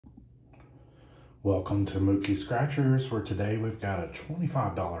Welcome to Mookie Scratchers, where today we've got a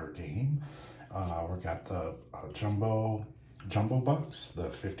 $25 game. We've got the Jumbo Bucks,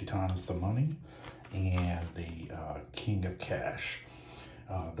 the 50 times the money, and the King of Cash.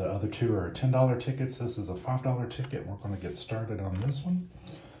 The other two are $10 tickets. This is a $5 ticket. We're going to get started on this one.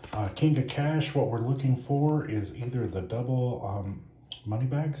 King of Cash, what we're looking for is either the double money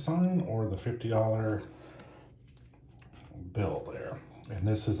bag sign or the $50 bill there. And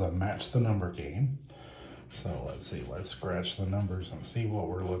this is a match the number game. So let's see, let's scratch the numbers and see what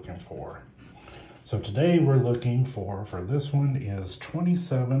we're looking for. So today we're looking for this one is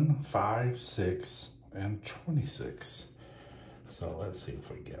 27, 5, 6, and 26. So let's see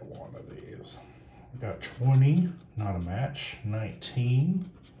if we get one of these. We got 20, not a match, 19,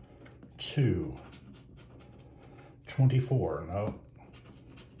 2, 24, nope.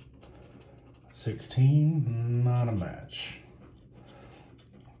 16, not a match.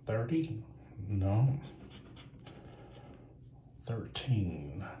 30, no.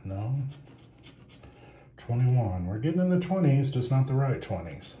 13, no. 21, we're getting in the 20s, just not the right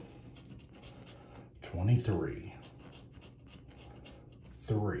 20s. 23,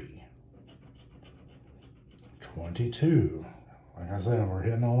 3, 22. Like I said, we're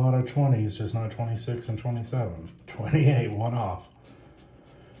hitting a lot of 20s, just not 26 and 27. 28, one off.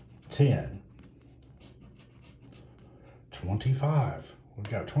 10, 25. We've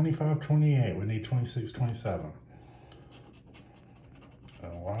got 25, 28. We need 26, 27. The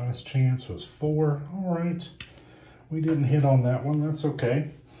last chance was 4. All right. We didn't hit on that one. That's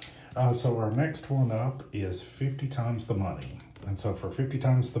okay. So our next one up is 50 times the money. And so for 50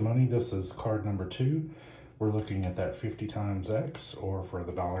 times the money, this is card number 2. We're looking at that 50 times X, or for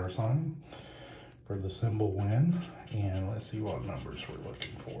the dollar sign for the symbol win. And let's see what numbers we're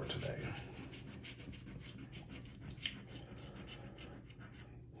looking for today.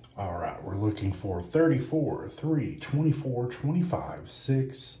 All right, we're looking for 34, 3, 24, 25,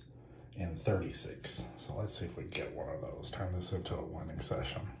 6, and 36. So let's see if we get one of those. Turn this into a winning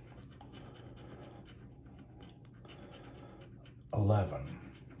session. 11,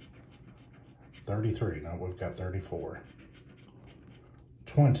 33, no, we've got 34.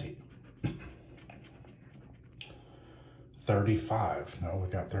 20, 35, no, we've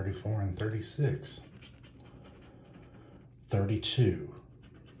got 34 and 36. 32.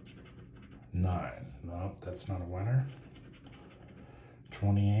 9, no, that's not a winner.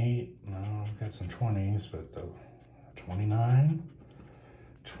 28, no, we've got some 20s, but the 29,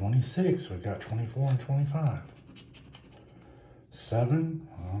 26, we've got 24 and 25. 7,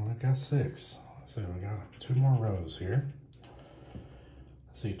 oh, we've got 6. Let's see, we got 2 more rows here.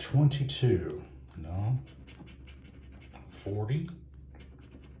 Let's see, 22, no. 40,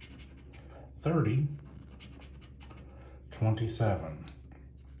 30, 27.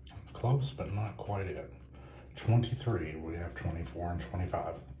 Close, but not quite it. 23, we have 24 and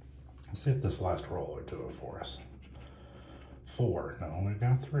 25. Let's see if this last roll will do it for us. 4, no, we've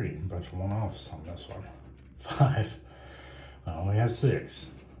got 3. A bunch of one-offs on this one. 5, no, we have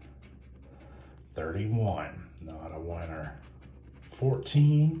 6. 31, not a winner.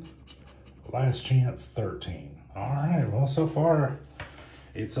 14, last chance, 13. All right, well, so far,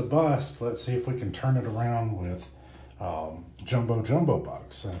 it's a bust. Let's see if we can turn it around with Jumbo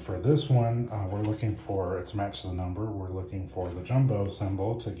Bucks. And for this one, we're looking for, it's match the number, we're looking for the Jumbo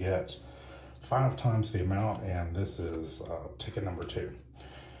symbol to get 5 times the amount, and this is ticket number 2.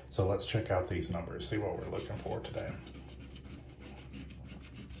 So let's check out these numbers, see what we're looking for today.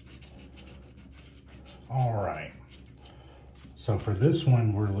 All right. So for this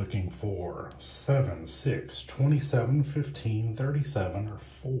one, we're looking for 7, 6, 27, 15, 37, or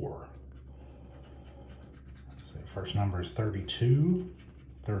 4. First number is 32,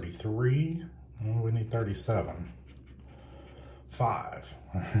 33, and we need 37. 5,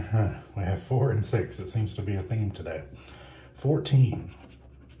 we have 4 and 6. It seems to be a theme today. 14,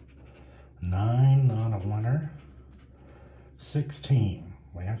 9, not a winner. 16,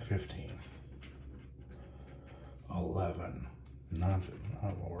 we have 15. 11, not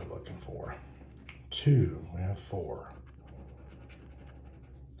what we're looking for. 2, we have 4.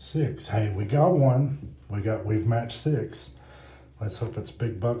 6, hey, we got one. We've matched 6. Let's hope it's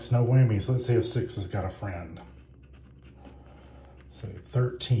big bucks, no whammies. Let's see if 6 has got a friend. So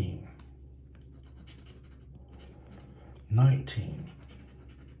 13, 19,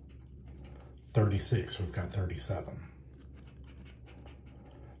 36, we've got 37.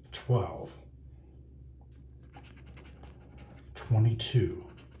 12, 22,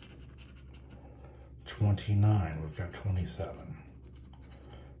 29, we've got 27.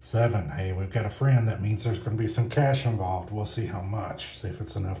 7, hey, we've got a friend. That means there's going to be some cash involved. We'll see how much. See if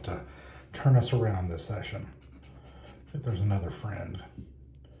it's enough to turn us around this session. See if there's another friend.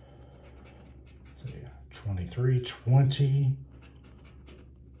 Let's see, 23, 20.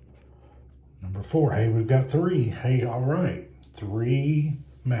 Number 4. Hey, we've got 3. Hey, all right. 3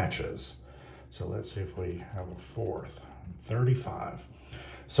 matches. So let's see if we have a 4th. 35.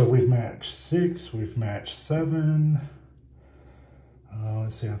 So we've matched 6. We've matched 7.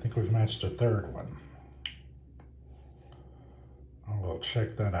 Let's see. I think we've matched a 3rd one. I'll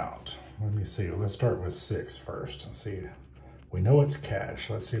check that out. Let me see. Let's start with 6 first and see. We know it's cash.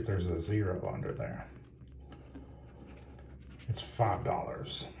 Let's see if there's a 0 under there. It's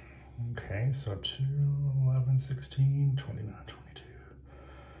 $5. Okay, so 2, 11, 16, 29, 22,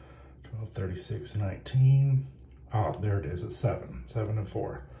 12, 36, 19. Oh, there it is. It's 7. 7 and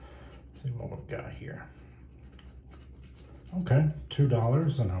 4. Let's see what we've got here. Okay,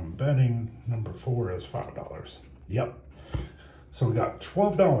 $2, and I'm betting number 4 is $5. Yep. So we got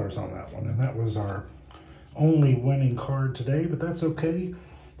 $12 on that one, and that was our only winning card today, but that's okay.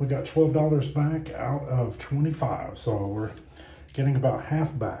 We got $12 back out of 25, so we're getting about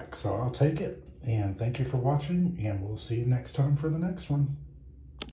half back. So I'll take it, and thank you for watching, and we'll see you next time for the next one.